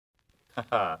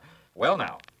Well,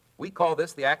 now, we call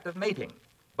this the act of mating.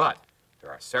 But there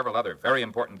are several other very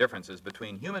important differences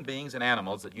between human beings and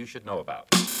animals that you should know about.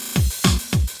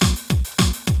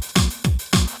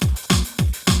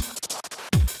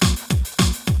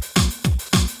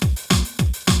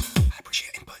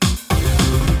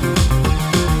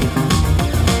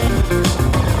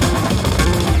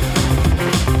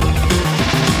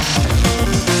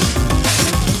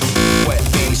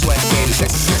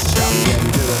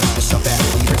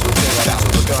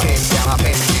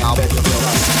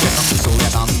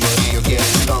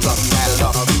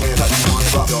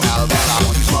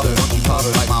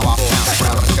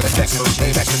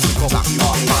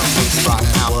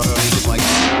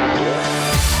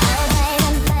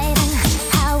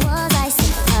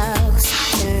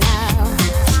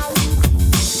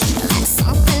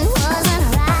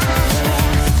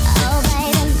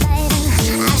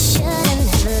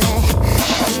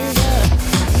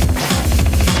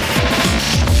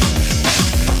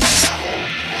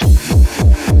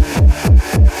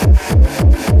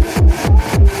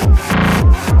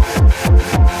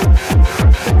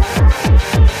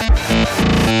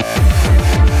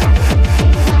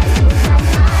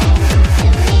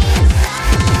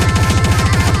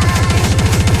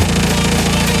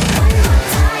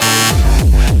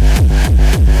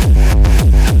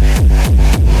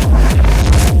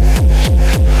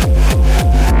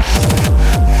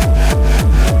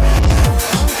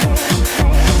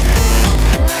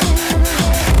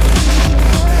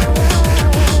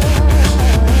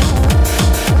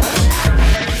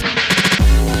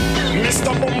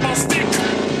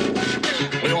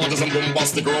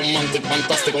 Romantic,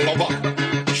 fantastic lover.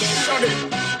 Shut it.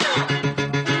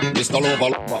 Mr. Lover,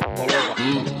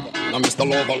 now Mr.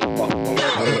 Lover,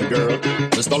 girl.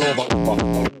 Mr. Lover,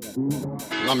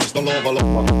 now Mr. Lover,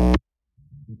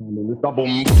 Mr.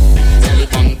 Boom,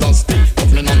 elephant.